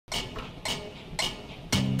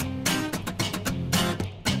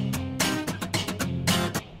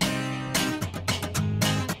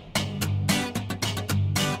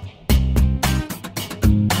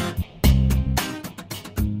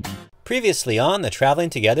Previously on the Traveling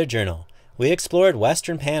Together Journal, we explored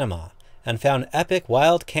western Panama and found epic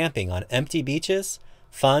wild camping on empty beaches,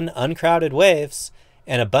 fun uncrowded waves,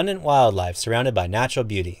 and abundant wildlife surrounded by natural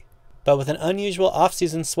beauty. But with an unusual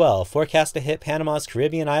off-season swell forecast to hit Panama's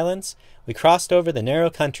Caribbean islands, we crossed over the narrow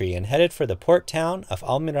country and headed for the port town of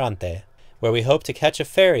Almirante, where we hope to catch a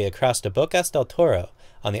ferry across to Bocas del Toro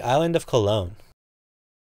on the island of Colón.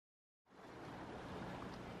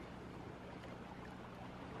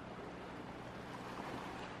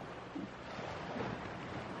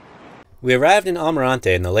 We arrived in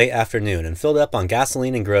Almirante in the late afternoon and filled up on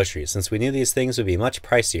gasoline and groceries since we knew these things would be much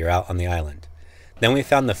pricier out on the island. Then we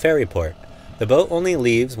found the ferry port. The boat only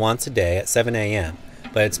leaves once a day at 7 a.m.,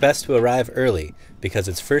 but it's best to arrive early because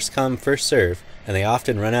it's first come, first serve, and they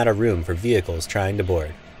often run out of room for vehicles trying to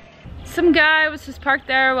board. Some guy was just parked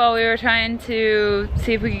there while we were trying to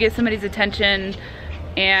see if we could get somebody's attention,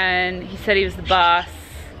 and he said he was the boss,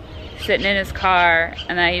 sitting in his car,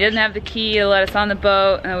 and that he didn't have the key to let us on the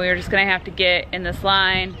boat, and we were just gonna have to get in this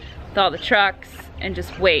line with all the trucks and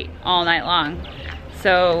just wait all night long.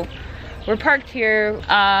 So we're parked here.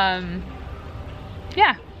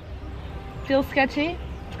 Yeah, feels sketchy.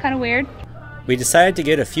 It's kind of weird. We decided to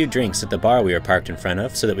get a few drinks at the bar we were parked in front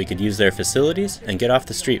of so that we could use their facilities and get off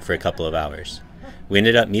the street for a couple of hours. We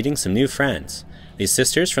ended up meeting some new friends. These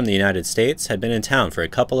sisters from the United States had been in town for a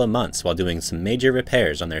couple of months while doing some major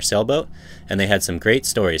repairs on their sailboat, and they had some great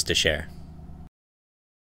stories to share.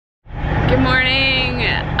 Good morning.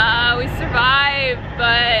 We survived,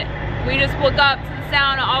 but we just woke up to the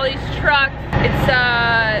sound of all these trucks. It's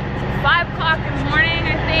 5 o'clock in the morning,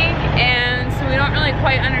 I think, and so we don't really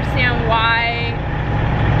quite understand why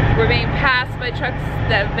we're being passed by trucks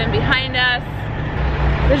that have been behind us.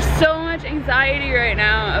 There's so much anxiety right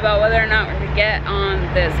now about whether or not we're gonna get on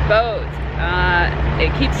this boat.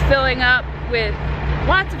 It keeps filling up with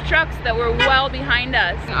lots of trucks that were well behind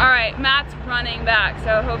us. All right, Matt's running back,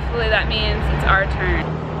 so hopefully that means it's our turn.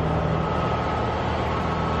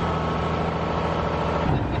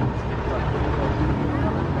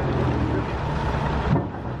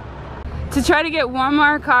 To try to get one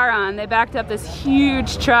more car on, they backed up this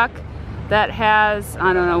huge truck that has,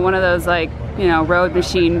 I don't know, one of those, like, you know, road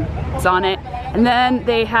machines on it. And then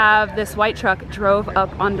they have this white truck drove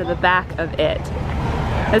up onto the back of it.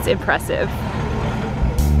 That's impressive.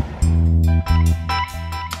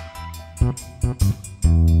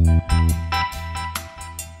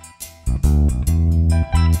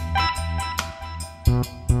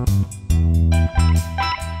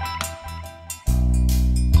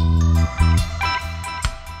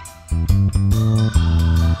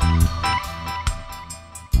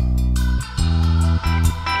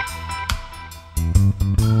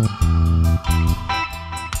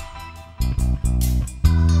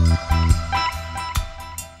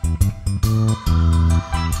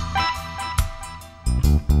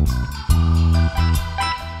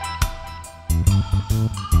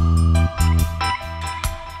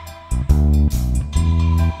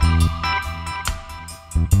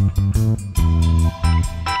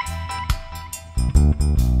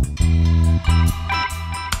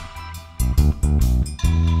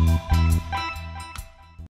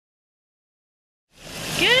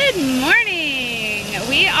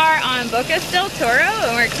 Bocas Del Toro,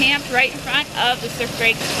 and we're camped right in front of the surf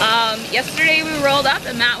break. Yesterday we rolled up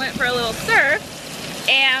and Matt went for a little surf,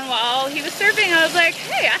 and while he was surfing I was like,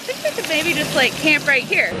 hey, I think we could maybe just like camp right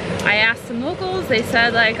here. I asked some locals, they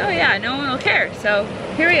said like, oh yeah, no one will care. So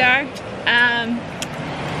here we are, and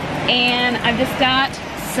I've just got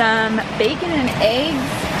some bacon and eggs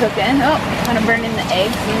cooking. Oh, kind of burning the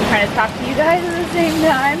eggs and trying to talk to you guys at the same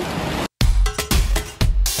time.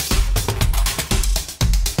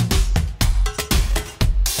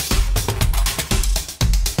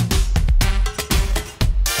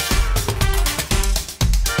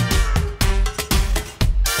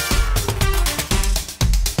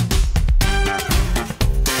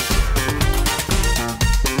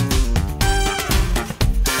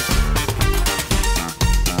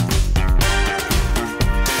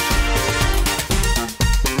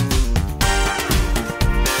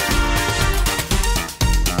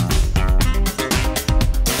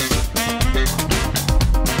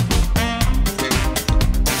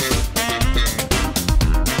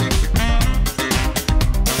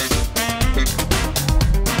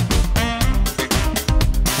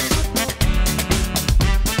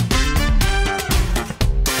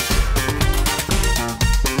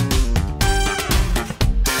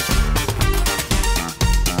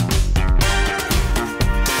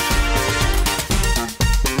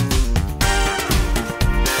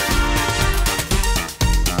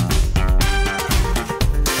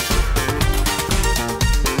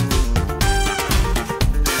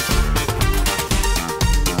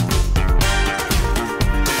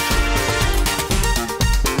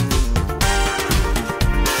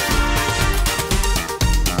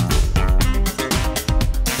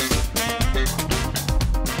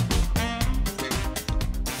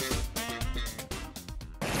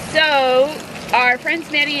 Our friends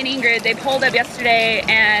Maddie and Ingrid, they pulled up yesterday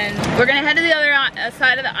and we're gonna head to the other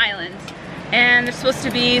side of the island. And there's supposed to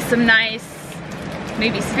be some nice,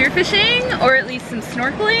 maybe spearfishing or at least some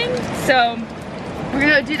snorkeling. So we're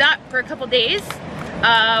gonna go do that for a couple days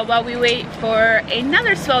while we wait for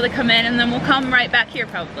another swell to come in, and then we'll come right back here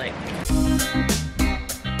probably.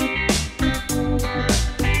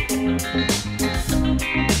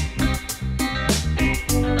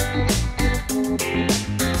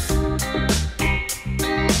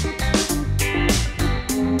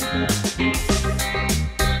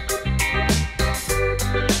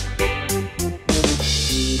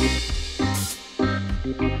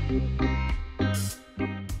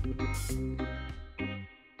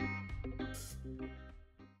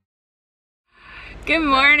 Good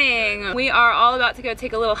morning. We are all about to go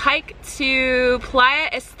take a little hike to Playa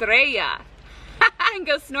Estrella and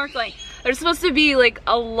go snorkeling. There's supposed to be like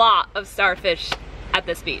a lot of starfish at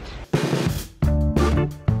this beach.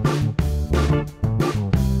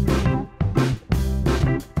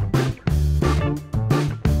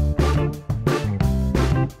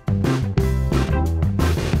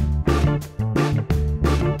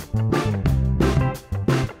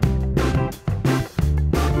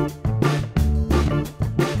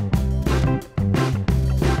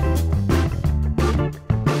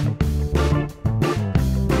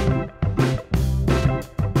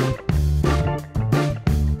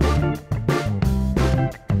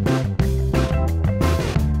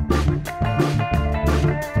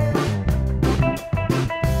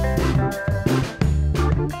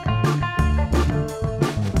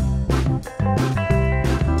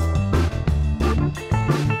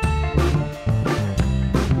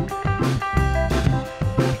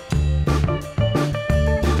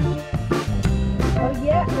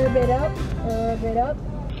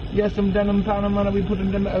 Yes, some denim Panama, we put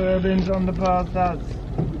in them herbs on the pasta.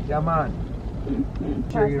 Yeah, man.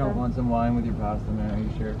 Sure you don't want some wine with your pasta, man? Are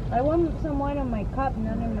you sure? I want some wine on my cup,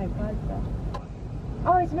 not in my pasta.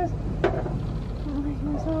 Oh, it smells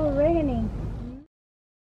so oregano.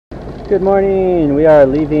 Good morning. We are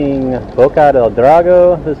leaving Boca del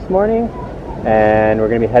Drago this morning, and we're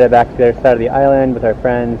going to be headed back to the other side of the island with our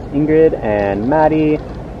friends Ingrid and Maddie,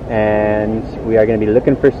 and we are going to be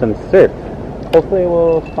looking for some surf. Hopefully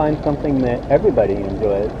we'll find something that everybody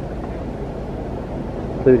enjoys,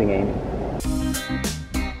 including Amy.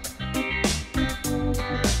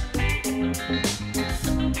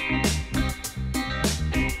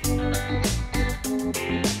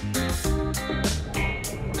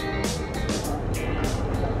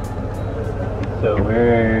 So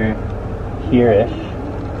we're here-ish,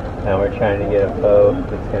 and we're trying to get a boat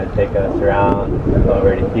that's going to take us around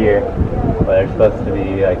over to here, but there's supposed to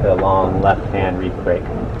be like a long left-hand reef break.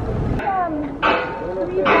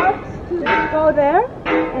 $3 to go there,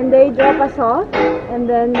 and they drop us off, and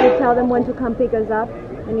then we tell them when to come pick us up,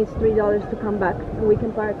 and it's $3 to come back, and we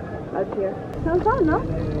can park out here. Sounds fun, no?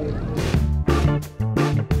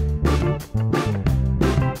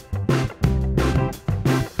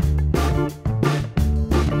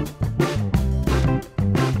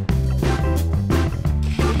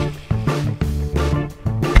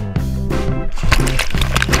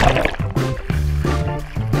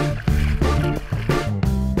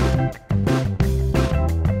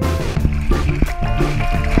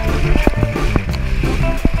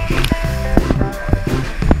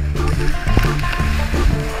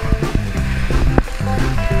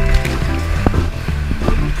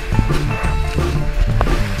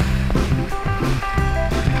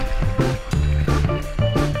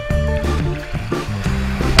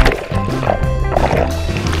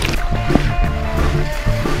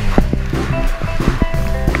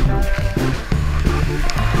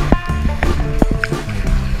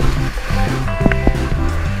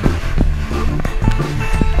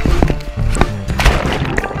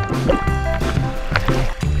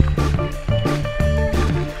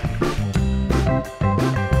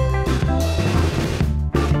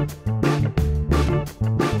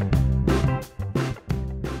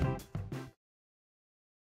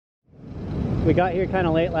 We got here kind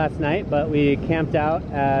of late last night, but we camped out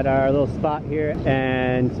at our little spot here,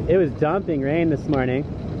 and it was dumping rain this morning,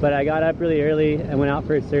 but I got up really early and went out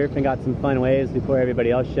for a surf and got some fun waves before everybody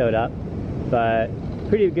else showed up. But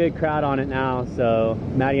pretty good crowd on it now, so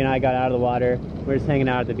Maddie and I got out of the water. We're just hanging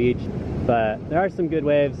out at the beach, but there are some good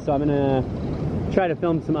waves, so I'm gonna try to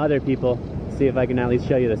film some other people, see if I can at least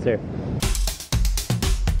show you the surf.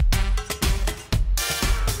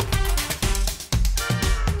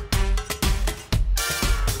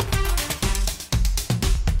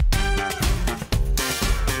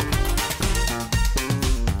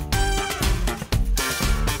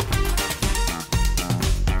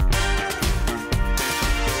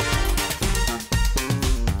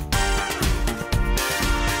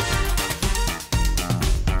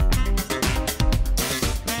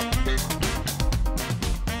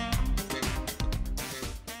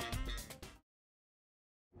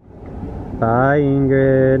 Bye,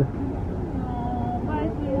 Ingrid. Oh, bye,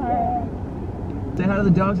 sweetheart. Say hi to the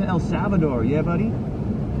dogs in El Salvador, yeah, buddy?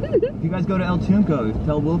 If you guys go to El Tunco,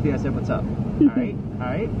 tell Wolfie I said what's up. Alright?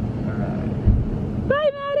 Alright? Alright. Bye,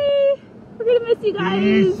 Maddie. We're gonna miss you guys.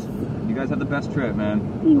 Peace. You guys have the best trip, man.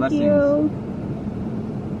 Thank Blessings. you.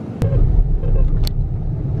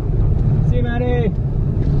 See you, Maddie.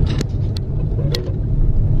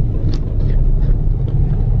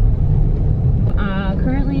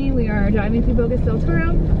 Currently, we are driving through Bocas Del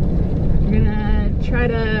Toro. We're gonna try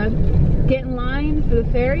to get in line for the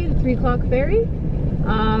ferry, the 3 o'clock ferry.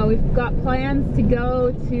 We've got plans to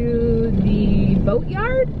go to the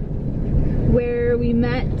boatyard where we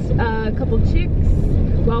met a couple chicks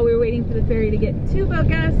while we were waiting for the ferry to get to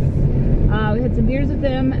Bocas. We had some beers with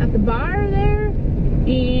them at the bar there,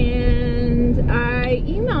 and I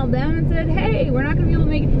emailed them and said, hey, we're not going to be able to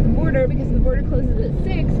make it to the border because the border closes at 6.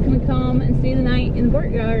 Can we come and stay the night in the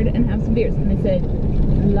boatyard and have some beers? And they said,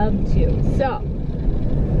 I'd love to. So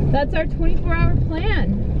that's our 24-hour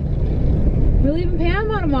plan. We're leaving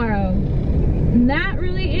Panama tomorrow. And that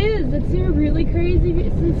really is, it's a really crazy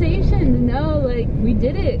sensation to know, like, we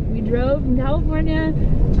did it. We drove from California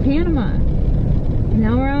to Panama.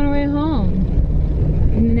 Now we're on our way home.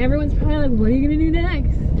 And then everyone's probably like, what are you gonna do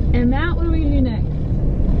next? And Matt, what are we gonna do next?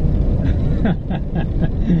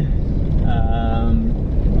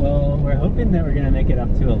 Well, we're hoping that we're gonna make it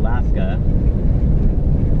up to Alaska,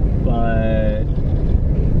 but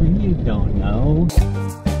you don't know.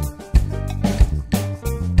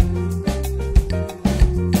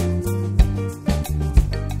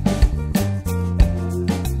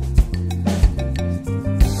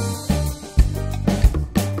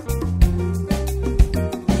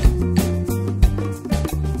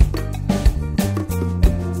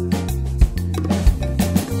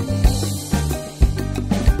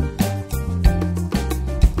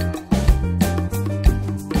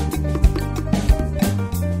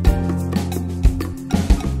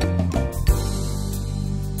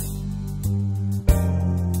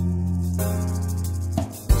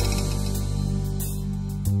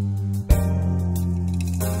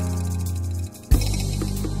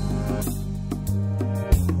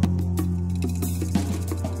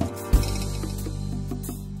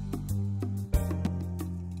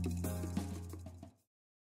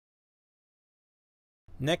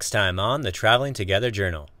 Next time on the Traveling Together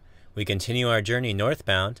Journal, we continue our journey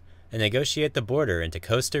northbound and negotiate the border into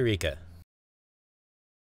Costa Rica.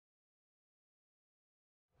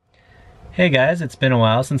 Hey guys, it's been a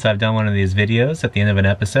while since I've done one of these videos at the end of an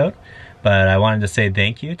episode, but I wanted to say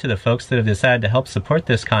thank you to the folks that have decided to help support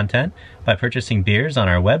this content by purchasing beers on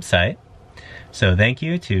our website. So thank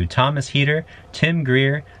you to Thomas Heater, Tim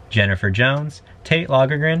Greer, Jennifer Jones, Tate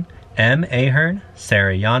Lagergren, M. Ahern,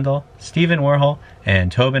 Sarah Yondel, Stephen Warhol, and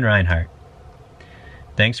Tobin Reinhardt.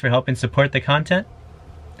 Thanks for helping support the content.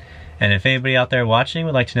 And if anybody out there watching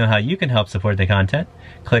would like to know how you can help support the content,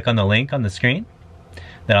 click on the link on the screen.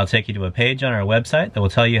 That'll take you to a page on our website that will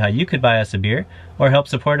tell you how you could buy us a beer or help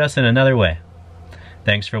support us in another way.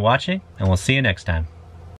 Thanks for watching, and we'll see you next time.